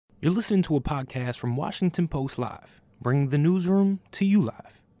You're listening to a podcast from Washington Post Live, bringing the newsroom to you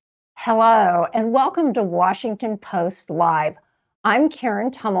live. Hello, and welcome to Washington Post Live. I'm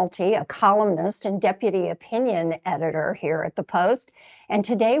Karen Tumulty, a columnist and deputy opinion editor here at the Post. And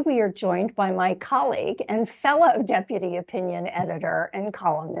today we are joined by my colleague and fellow deputy opinion editor and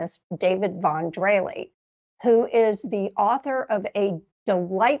columnist, David Von Drehle, who is the author of a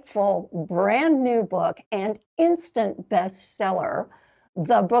delightful brand new book and instant bestseller,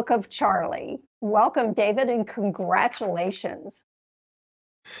 The Book of Charlie. Welcome, David, and congratulations.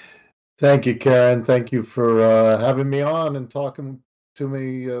 Thank you, Karen. Thank you for having me on and talking to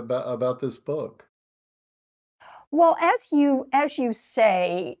me about this book. Well, as you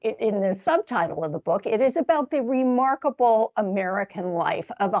say in the subtitle of the book, it is about the remarkable American life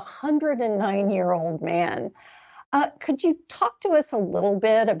of a 109-year-old man. Could you talk to us a little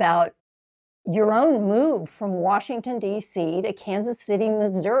bit about your own move from Washington, D.C. to Kansas City,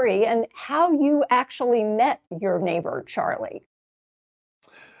 Missouri, and how you actually met your neighbor, Charlie?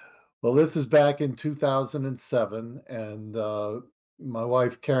 Well, this is back in 2007, and my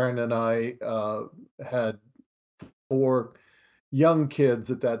wife Karen and I had 4 young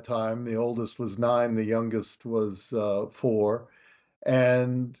kids at that time. The oldest was 9, the youngest was 4,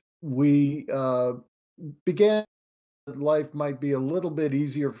 and we began. Life might be a little bit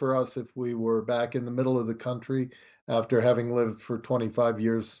easier for us if we were back in the middle of the country after having lived for 25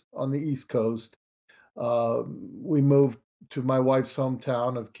 years on the East Coast. We moved to my wife's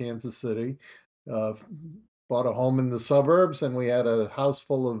hometown of Kansas City, bought a home in the suburbs, and we had a house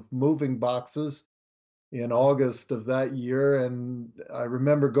full of moving boxes in August of that year. And I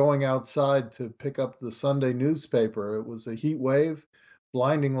remember going outside to pick up the Sunday newspaper. It was a heat wave,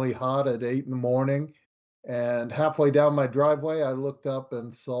 blindingly hot at 8 in the morning. And halfway down my driveway, I looked up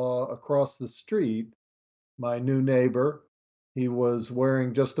and saw across the street my new neighbor. He was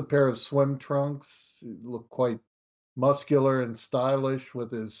wearing just a pair of swim trunks. He looked quite muscular and stylish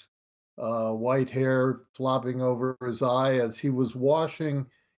with his white hair flopping over his eye as he was washing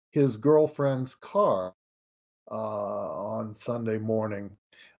his girlfriend's car on Sunday morning.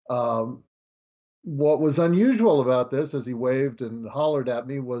 What was unusual about this, as he waved and hollered at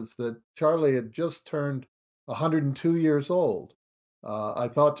me, was that Charlie had just turned 102 years old. I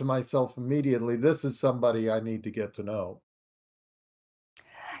thought to myself immediately, this is somebody I need to get to know.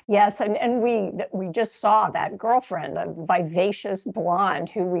 Yes, and we just saw that girlfriend, a vivacious blonde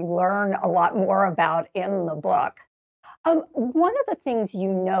who we learn a lot more about in the book. One of the things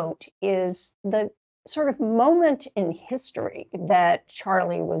you note is the sort of moment in history that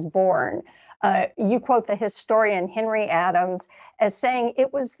Charlie was born. You quote the historian Henry Adams as saying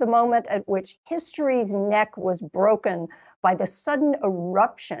it was the moment at which history's neck was broken by the sudden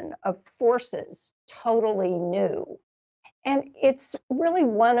eruption of forces totally new. And it's really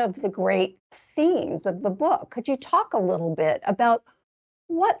one of the great themes of the book. Could you talk a little bit about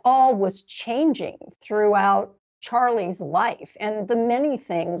what all was changing throughout Charlie's life and the many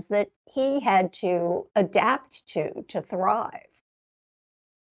things that he had to adapt to thrive?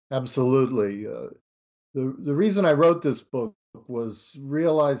 Absolutely. The reason I wrote this book was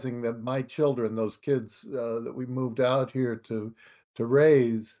realizing that my children, those kids that we moved out here to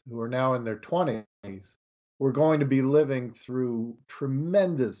raise, who are now in their 20s, were going to be living through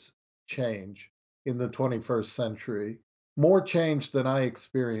tremendous change in the 21st century. More change than I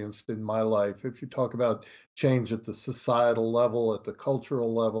experienced in my life. If you talk about change at the societal level, at the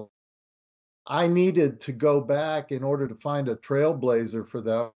cultural level, I needed to go back in order to find a trailblazer for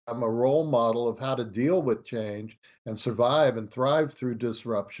them, a role model of how to deal with change and survive and thrive through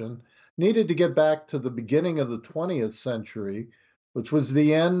disruption. Needed to get back to the beginning of the 20th century, which was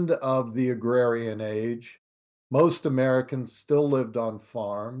the end of the agrarian age. Most Americans still lived on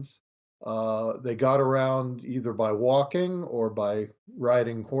farms. They got around either by walking or by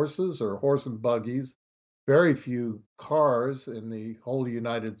riding horses or horse and buggies. Very few cars in the whole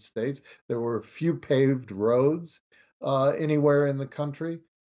United States. There were few paved roads anywhere in the country.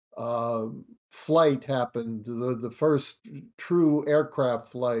 Flight happened, the first true aircraft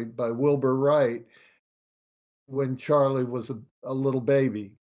flight by Wilbur Wright when Charlie was a little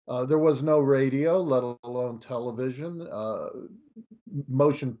baby. There was no radio, let alone television.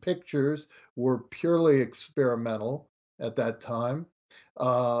 Motion pictures were purely experimental at that time.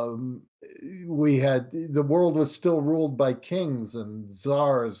 The world was still ruled by kings and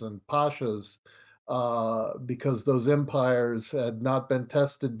czars and pashas because those empires had not been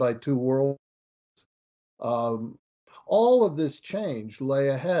tested by 2 worlds. All of this change lay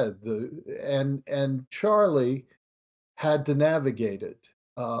ahead, and Charlie had to navigate it.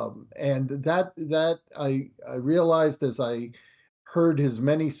 And that I realized as I heard his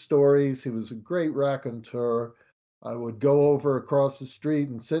many stories. He was a great raconteur. I would go over across the street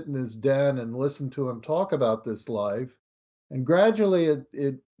and sit in his den and listen to him talk about this life. And gradually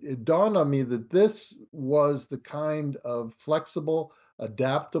it dawned on me that this was the kind of flexible,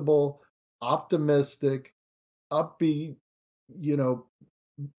 adaptable, optimistic, upbeat, you know,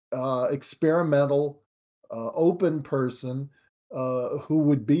 experimental, open person who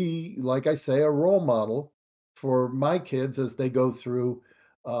would be, like I say, a role model for my kids as they go through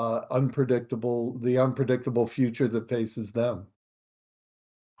the unpredictable future that faces them.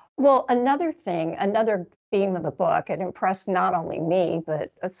 Well, another thing, another theme of the book, it impressed not only me,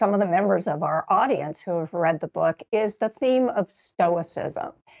 but some of the members of our audience who have read the book, is the theme of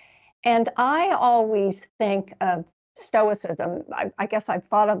Stoicism. And I always think of Stoicism, I guess I've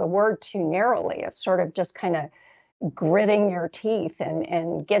thought of the word too narrowly as sort of just kind of gritting your teeth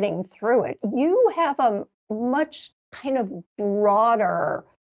and getting through it. You have a much kind of broader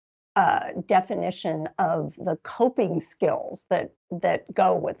definition of the coping skills that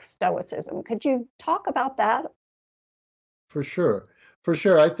go with Stoicism. Could you talk about that? For sure. For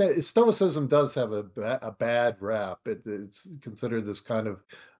sure. I think Stoicism does have a bad rap. It's considered this kind of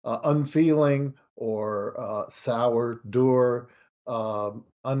unfeeling or sour, dour,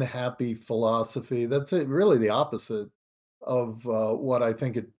 unhappy philosophy. That's really the opposite of what I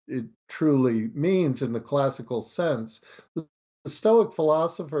think it truly means in the classical sense. The Stoic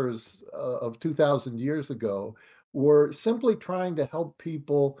philosophers of 2,000 years ago were simply trying to help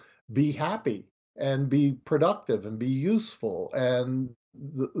people be happy and be productive and be useful. And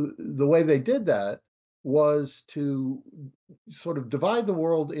the way they did that was to sort of divide the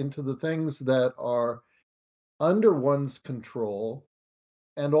world into the things that are under one's control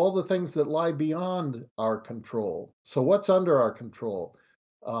and all the things that lie beyond our control. So, what's under our control?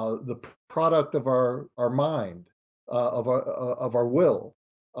 The product of our mind, of our will,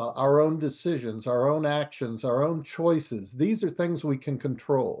 our own decisions, our own actions, our own choices. These are things we can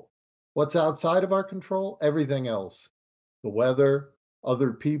control. What's outside of our control? Everything else. The weather,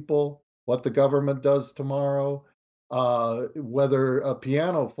 other people, what the government does tomorrow, whether a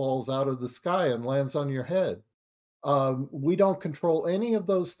piano falls out of the sky and lands on your head. We don't control any of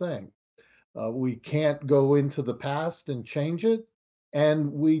those things. We can't go into the past and change it,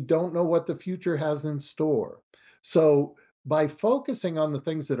 and we don't know what the future has in store. So, by focusing on the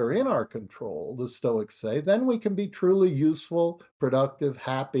things that are in our control, the Stoics say, then we can be truly useful, productive,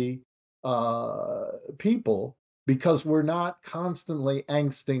 happy people because we're not constantly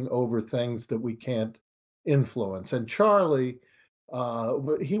angsting over things that we can't influence. And Charlie,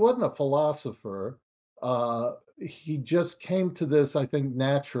 he wasn't a philosopher. He just came to this, I think,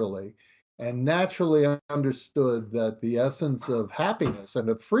 naturally, and naturally understood that the essence of happiness and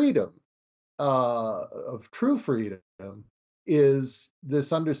of freedom, of true freedom, is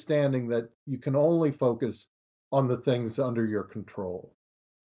this understanding that you can only focus on the things under your control.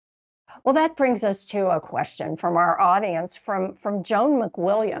 Well, that brings us to a question from our audience from Joan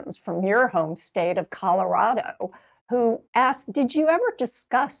McWilliams from your home state of Colorado, who asked, did you ever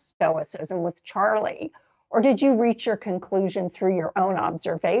discuss Stoicism with Charlie, or did you reach your conclusion through your own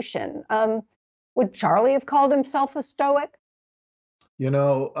observation? Would Charlie have called himself a Stoic? You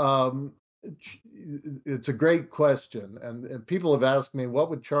know, it's a great question, and people have asked me, what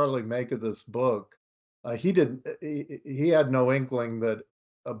would Charlie make of this book? He had no inkling that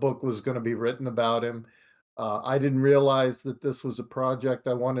a book was going to be written about him. I didn't realize that this was a project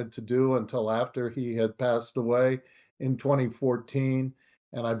I wanted to do until after he had passed away in 2014,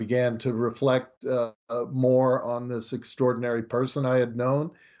 and I began to reflect more on this extraordinary person I had known.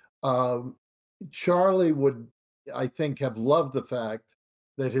 Charlie would, I think, have loved the fact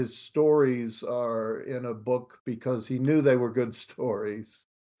that his stories are in a book because he knew they were good stories.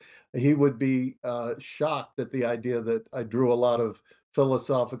 He would be shocked at the idea that I drew a lot of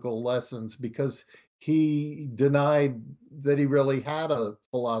philosophical lessons because he denied that he really had a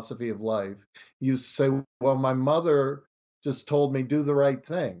philosophy of life. He used to say, well, my mother just told me do the right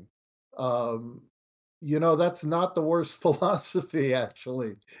thing. That's not the worst philosophy,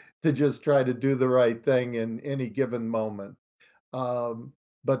 actually, to just try to do the right thing in any given moment.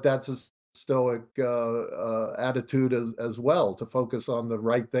 But that's a Stoic attitude as well, to focus on the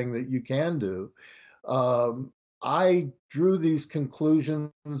right thing that you can do. I drew these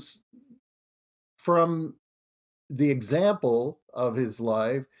conclusions from the example of his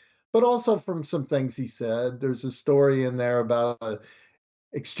life, but also from some things he said. There's a story in there about an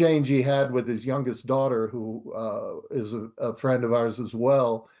exchange he had with his youngest daughter, who is a friend of ours as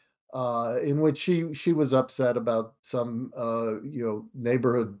well, in which she was upset about some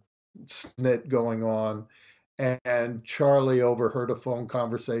neighborhood snit going on, and Charlie overheard a phone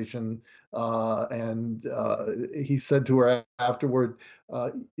conversation, and he said to her afterward,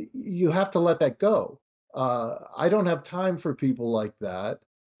 "You have to let that go. I don't have time for people like that.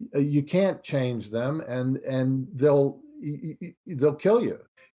 You can't change them, and they'll kill you,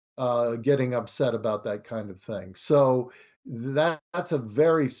 getting upset about that kind of thing." So that's a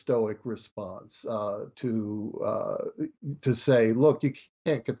very stoic response, to say, "Look, you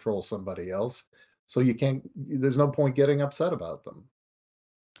can't control somebody else, so you can't. There's no point getting upset about them."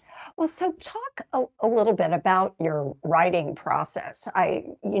 Well, so talk a little bit about your writing process.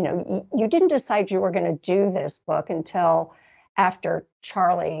 You didn't decide you were going to do this book until after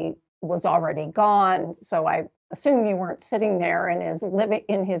Charlie was already gone. So I assume you weren't sitting there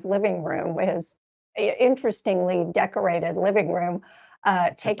in his living room, his interestingly decorated living room,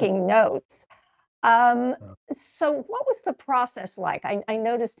 taking notes. Um, so what was the process like? I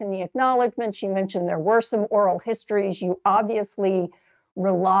noticed in the acknowledgments you mentioned there were some oral histories. You obviously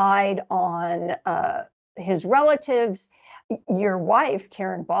relied on his relatives. Your wife,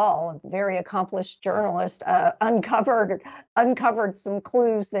 Karen Ball, a very accomplished journalist, uncovered some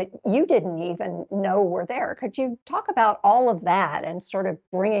clues that you didn't even know were there. Could you talk about all of that and sort of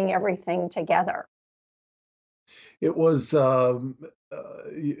bringing everything together? It was,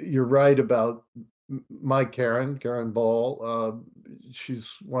 you're right about my Karen Ball.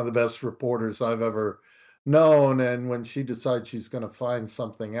 She's one of the best reporters I've ever known. And when she decides she's going to find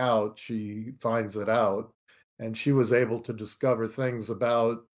something out, she finds it out. And she was able to discover things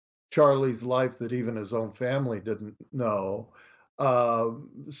about Charlie's life that even his own family didn't know.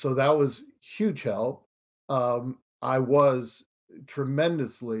 So that was huge help. I was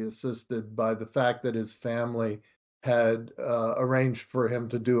tremendously assisted by the fact that his family had arranged for him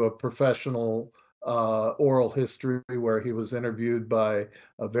to do a professional oral history where he was interviewed by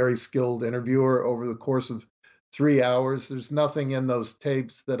a very skilled interviewer over the course of 3 hours. There's nothing in those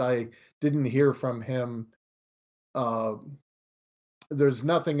tapes that I didn't hear from him. Uh, there's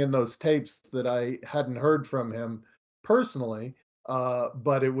nothing in those tapes that I hadn't heard from him personally,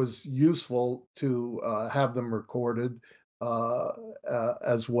 but it was useful to have them recorded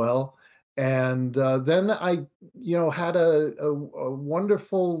as well. And then I, had a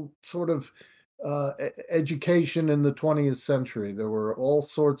wonderful sort of education in the 20th century. There were all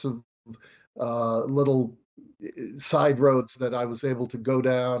sorts of little side roads that I was able to go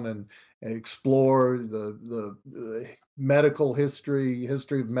down and explore the medical history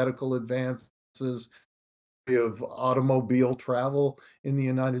of medical advances, of automobile travel in the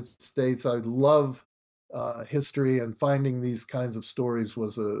United States. I love history, and finding these kinds of stories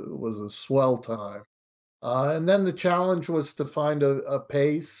was a swell time. And then the challenge was to find a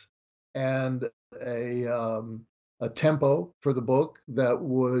pace and a tempo for the book that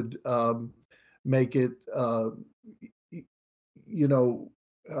would make it, you know,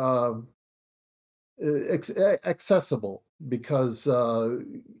 uh, accessible, because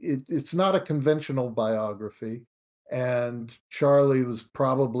it's not a conventional biography. And Charlie was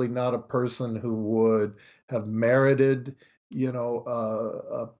probably not a person who would have merited,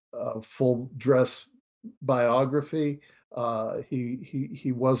 a full dress biography.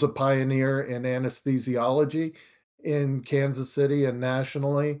 He was a pioneer in anesthesiology in Kansas City and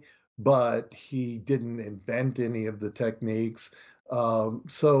nationally, but he didn't invent any of the techniques.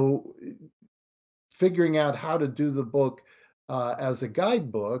 So figuring out how to do the book as a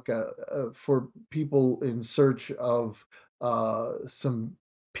guidebook for people in search of some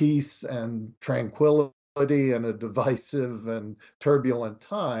peace and tranquility in a divisive and turbulent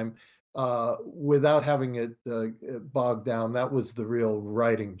time, without having it bogged down. That was the real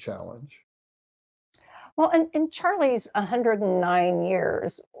writing challenge. Well, and Charlie's 109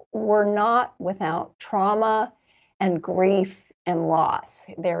 years were not without trauma and grief and loss.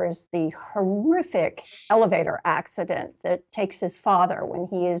 There is the horrific elevator accident that takes his father when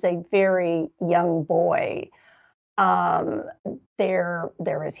he is a very young boy. Um, there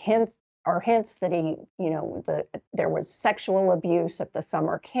is hints that there was sexual abuse at the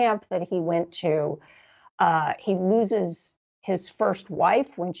summer camp that he went to. He loses his first wife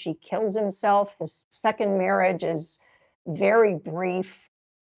when she kills himself. His second marriage is very brief.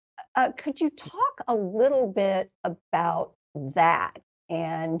 Could you talk a little bit about that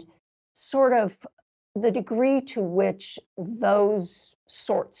and sort of the degree to which those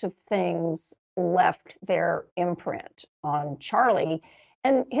sorts of things left their imprint on Charlie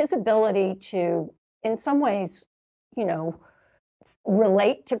and his ability to, in some ways, you know,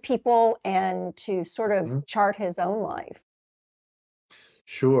 relate to people and to sort of Mhm. chart his own life?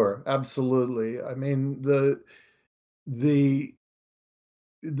 Sure, absolutely. I mean, the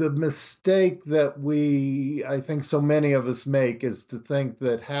the mistake that I think so many of us make is to think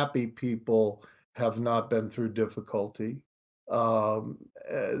that happy people have not been through difficulty. Um,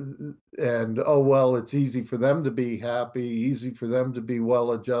 and oh, well, it's easy for them to be happy, easy for them to be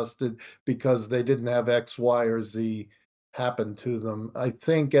well adjusted because they didn't have X, Y, or Z happen to them. I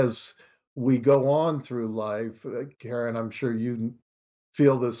think as we go on through life, Karen, I'm sure you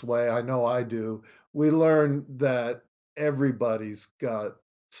feel this way. I know I do. We learn that everybody's got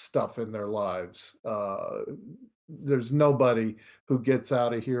stuff in their lives. There's nobody who gets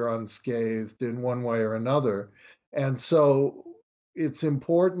out of here unscathed in one way or another. And so it's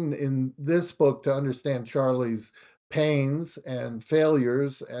important in this book to understand Charlie's pains and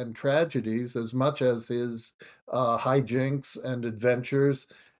failures and tragedies as much as his hijinks and adventures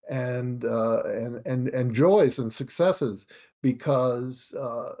and joys and successes, because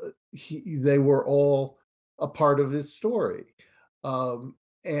they were all a part of his story.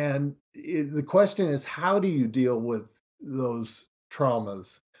 And the question is, how do you deal with those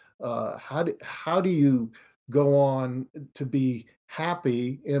traumas? How do you go on to be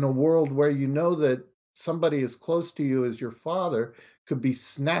happy in a world where you know that somebody as close to you as your father could be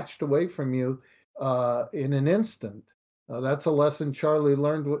snatched away from you in an instant? That's a lesson Charlie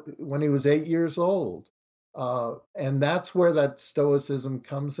learned when he was 8 years old. And that's where that stoicism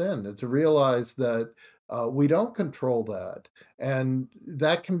comes in, to realize that we don't control that. And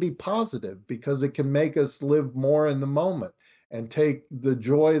that can be positive because it can make us live more in the moment and take the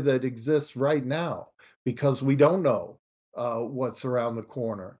joy that exists right now, because we don't know what's around the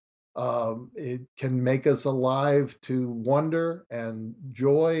corner. It can make us alive to wonder and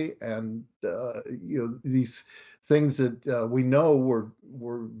joy and these things that we know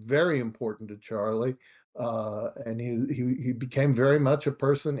were very important to Charlie. And he became very much a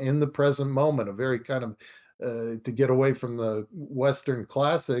person in the present moment, a very kind of to get away from the Western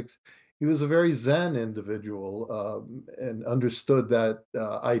classics. He was a very Zen individual, and understood that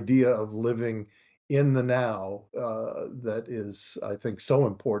idea of living in the now that is, I think, so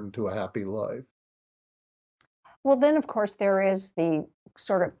important to a happy life. Well, then, of course, there is the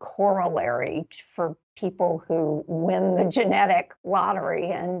sort of corollary for people who win the genetic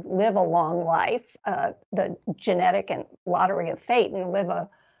lottery and live a long life, the genetic and lottery of fate, and live a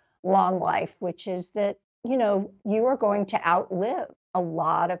long life, which is that, you are going to outlive a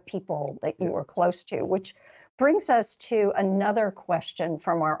lot of people that you were close to, which brings us to another question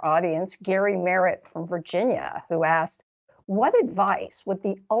from our audience, Gary Merritt from Virginia, who asked, what advice would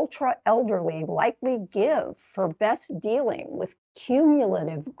the ultra elderly likely give for best dealing with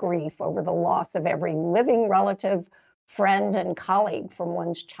cumulative grief over the loss of every living relative, friend, and colleague from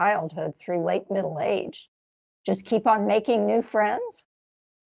one's childhood through late middle age? Just keep on making new friends?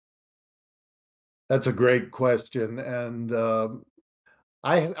 That's a great question. And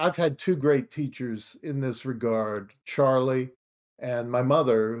I've had two great teachers in this regard, Charlie and my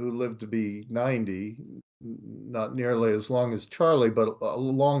mother, who lived to be 90, not nearly as long as Charlie, but a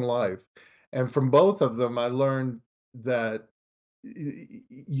long life. And from both of them, I learned that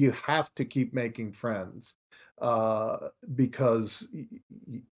you have to keep making friends, because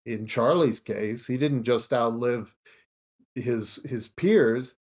in Charlie's case, he didn't just outlive his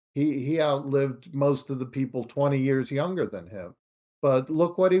peers, he outlived most of the people 20 years younger than him. But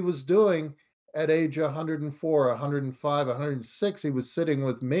look what he was doing at age 104, 105, 106. He was sitting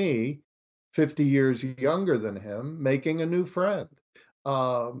with me, 50 years younger than him, making a new friend.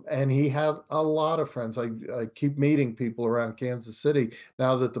 And he had a lot of friends. I keep meeting people around Kansas City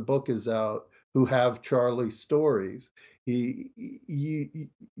now that the book is out who have Charlie stories.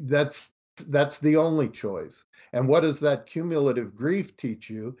 That's the only choice. And what does that cumulative grief teach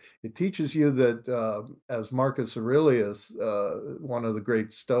you? It teaches you that, as Marcus Aurelius, one of the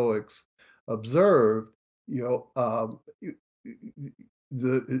great Stoics, observed, the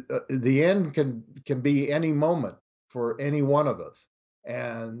end can be any moment for any one of us.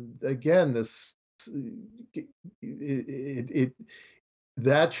 And again,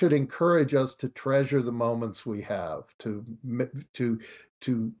 that should encourage us to treasure the moments we have, to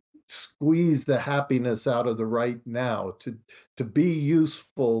squeeze the happiness out of the right now, to be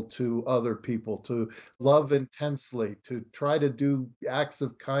useful to other people, to love intensely, to try to do acts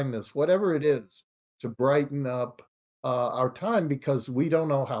of kindness, whatever it is, to brighten up our time, because we don't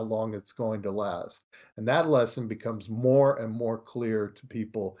know how long it's going to last. And that lesson becomes more and more clear to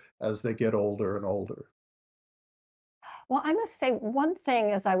people as they get older and older. Well, I must say, one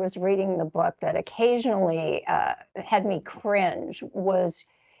thing as I was reading the book that occasionally had me cringe was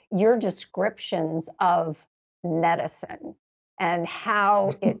your descriptions of medicine and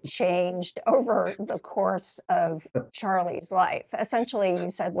how it changed over the course of Charlie's life. Essentially,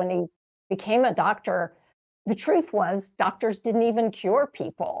 you said when he became a doctor, the truth was doctors didn't even cure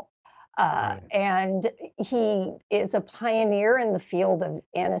people. Right. And he is a pioneer in the field of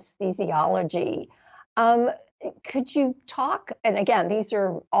anesthesiology. Could you talk, and again, these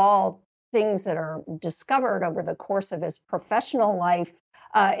are all things that are discovered over the course of his professional life,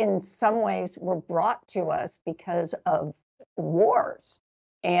 in some ways were brought to us because of wars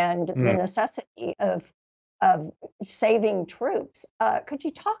and the necessity of saving troops. Could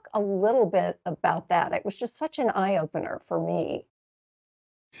you talk a little bit about that? It was just such an eye-opener for me.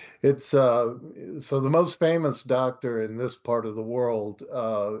 It's so the most famous doctor in this part of the world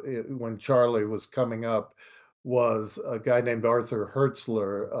when Charlie was coming up was a guy named Arthur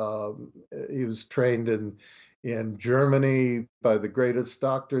Hertzler. He was trained in Germany by the greatest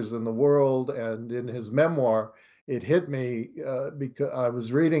doctors in the world, and in his memoir, it hit me because I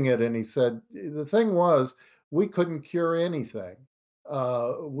was reading it, and he said the thing was we couldn't cure anything.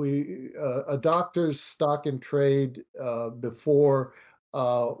 A doctor's stock in trade before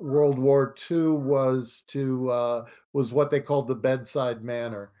World War II was what they called the bedside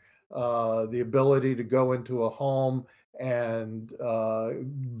manner, the ability to go into a home and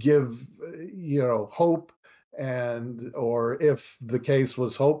give hope, and or if the case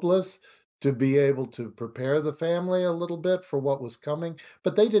was hopeless, to be able to prepare the family a little bit for what was coming.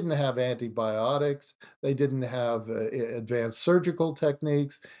 But they didn't have antibiotics. They didn't have advanced surgical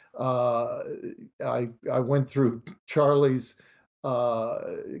techniques. I went through Charlie's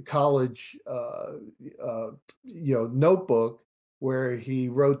college notebook, where he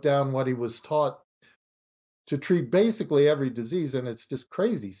wrote down what he was taught to treat basically every disease, and it's just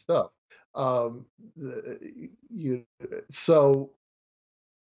crazy stuff. So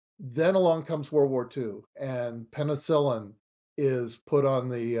then along comes World War II, and penicillin is put on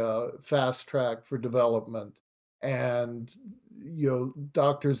the fast track for development, and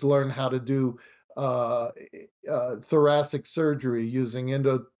doctors learn how to do thoracic surgery using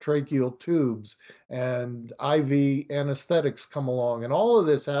endotracheal tubes, and IV anesthetics come along, and all of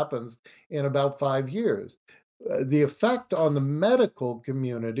this happens in about 5 years. The effect on the medical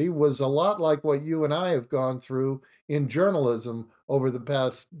community was a lot like what you and I have gone through in journalism over the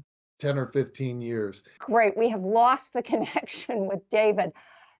past 10 or 15 years. Great. We have lost the connection with David.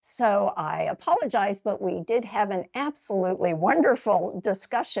 So I apologize, but we did have an absolutely wonderful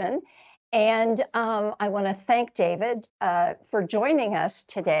discussion. And I want to thank David for joining us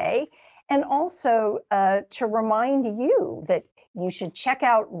today, and also to remind you that you should check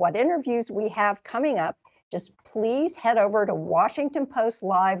out what interviews we have coming up. Just please head over to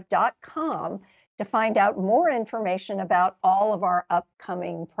WashingtonPostLive.com to find out more information about all of our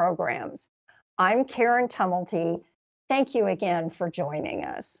upcoming programs. I'm Karen Tumulty. Thank you again for joining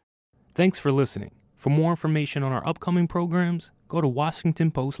us. Thanks for listening. For more information on our upcoming programs, go to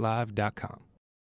WashingtonPostLive.com.